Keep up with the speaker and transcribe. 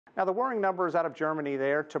Now, the worrying numbers out of Germany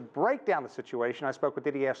there. To break down the situation, I spoke with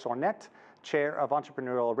Didier Sornette, Chair of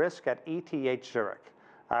Entrepreneurial Risk at ETH Zurich.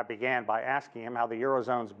 I began by asking him how the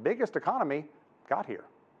Eurozone's biggest economy got here.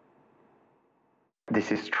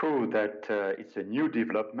 This is true that it's a new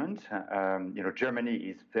development. Germany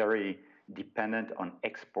is very dependent on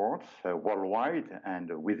exports worldwide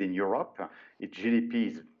and within Europe. Its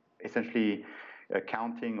GDP is essentially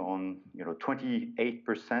counting on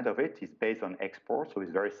 28% of it is based on exports, so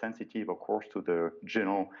it's very sensitive, of course, to the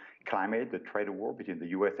general climate, the trade war between the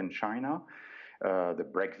US and China, the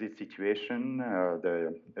Brexit situation,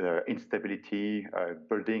 the instability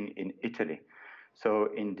building in Italy. So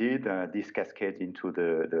indeed, this cascades into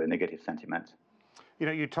the negative sentiment.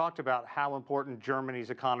 You talked about how important Germany's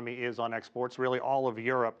economy is on exports, really all of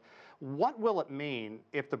Europe. What will it mean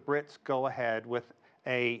if the Brits go ahead with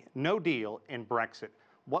a no deal in Brexit?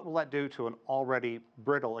 What will that do to an already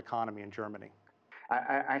brittle economy in Germany?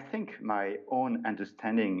 I think my own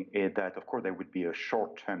understanding is that, of course, there would be a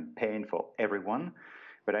short-term pain for everyone.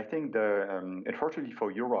 But I think, unfortunately for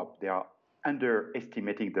Europe, they are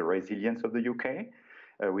underestimating the resilience of the UK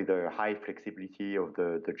with the high flexibility of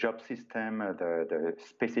the job system, the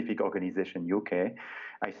specific organization UK.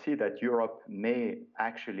 I see that Europe may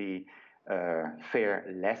actually fare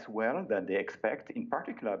less well than they expect, in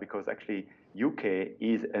particular because actually UK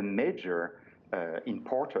is a major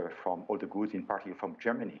importer from all the goods, in particular from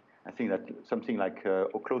Germany. I think that something like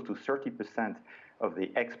close to 30% of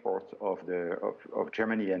the exports of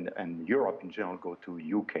Germany and Europe in general go to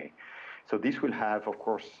UK. So this will have, of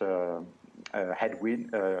course,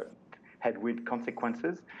 headwind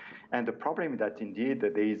consequences. And the problem is that indeed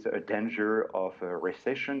there is a danger of a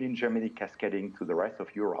recession in Germany cascading to the rest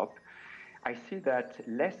of Europe. I see that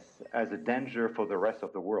less as a danger for the rest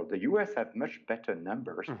of the world. The US have much better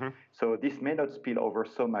numbers, so this may not spill over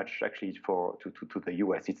so much actually to the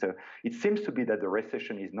US. It seems to be that the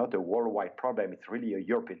recession is not a worldwide problem, it's really a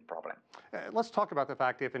European problem. Let's talk about the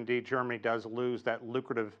fact if indeed Germany does lose that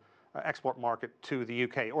lucrative export market to the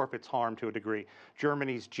UK, or if it's harmed to a degree.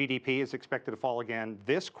 Germany's GDP is expected to fall again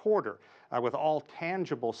this quarter with all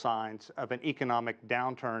tangible signs of an economic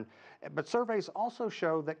downturn. But surveys also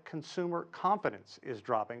show that consumer confidence is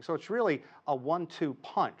dropping. So it's really a 1-2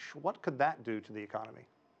 punch. What could that do to the economy?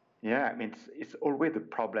 Yeah, I mean, it's always the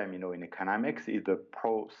problem, in economics is the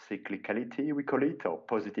pro-cyclicality, we call it, or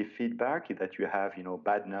positive feedback, that you have,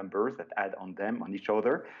 bad numbers that add on each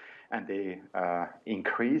other, and they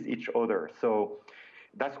increase each other. So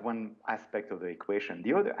that's one aspect of the equation.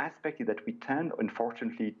 The other aspect is that we tend,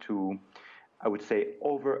 unfortunately, to, I would say,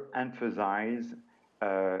 overemphasize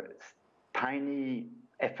tiny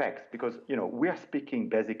effects, because, we are speaking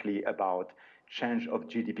basically about change of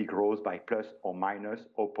GDP growth by plus or minus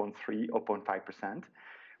 0.3, 0.5%,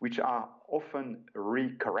 which are often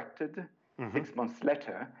re-corrected 6 months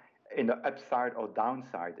later in the upside or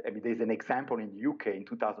downside. I mean, there's an example in the UK in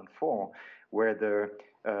 2004 where the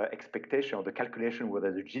expectation or the calculation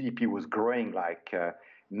whether the GDP was growing like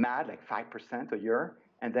mad, like 5% a year,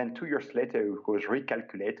 and then 2 years later it was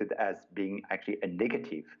recalculated as being actually a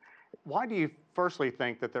negative. Why do you firstly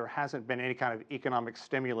think that there hasn't been any kind of economic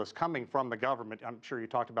stimulus coming from the government? I'm sure you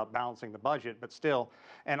talked about balancing the budget, but still.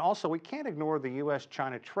 And also, we can't ignore the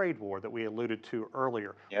U.S.-China trade war that we alluded to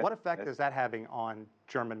earlier. Yes, what effect is that having on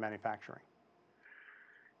German manufacturing?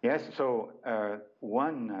 Yes, so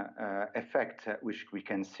one effect which we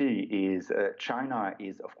can see is China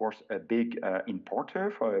is, of course, a big importer,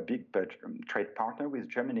 for a big trade partner with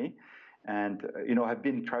Germany. And, I've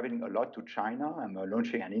been traveling a lot to China. I'm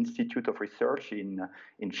launching an institute of research in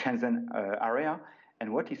Shenzhen area.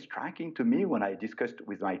 And what is striking to me when I discussed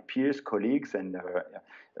with my peers, colleagues, and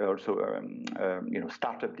also,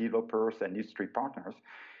 startup developers and industry partners,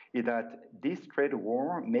 is that this trade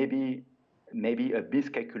war may be a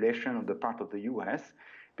miscalculation on the part of the US,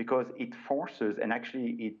 because it forces and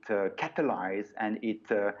actually it catalyzes and it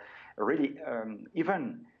really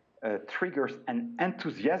even triggers an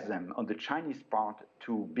enthusiasm on the Chinese part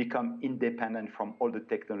to become independent from all the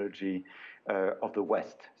technology of the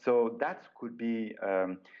West. So that could be,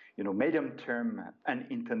 medium-term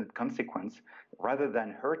unintended consequence. Rather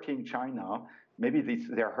than hurting China, maybe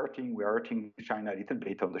we're hurting China a little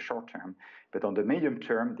bit on the short term, but on the medium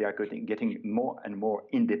term, they are getting more and more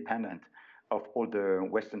independent of all the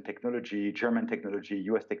Western technology, German technology,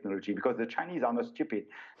 US technology, because the Chinese are not stupid.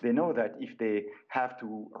 They know that if they have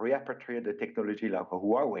to repatriate the technology, like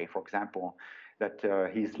Huawei, for example, that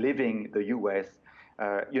he's leaving the US.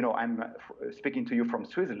 I'm speaking to you from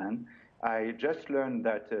Switzerland. I just learned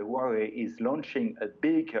that Huawei is launching a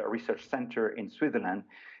big research center in Switzerland,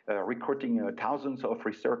 recruiting thousands of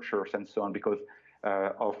researchers and so on, because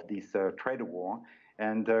of this trade war.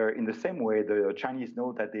 And in the same way, the Chinese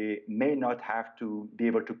know that they may not have to be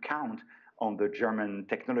able to count on the German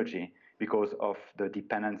technology because of the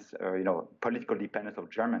dependence, political dependence of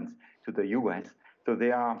Germans to the US. So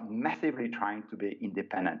they are massively trying to be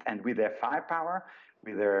independent. And with their firepower,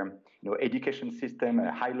 with their education system,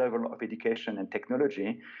 a high level of education and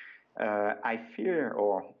technology, I fear,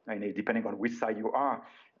 or depending on which side you are,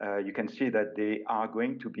 you can see that they are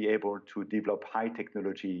going to be able to develop high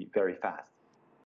technology very fast.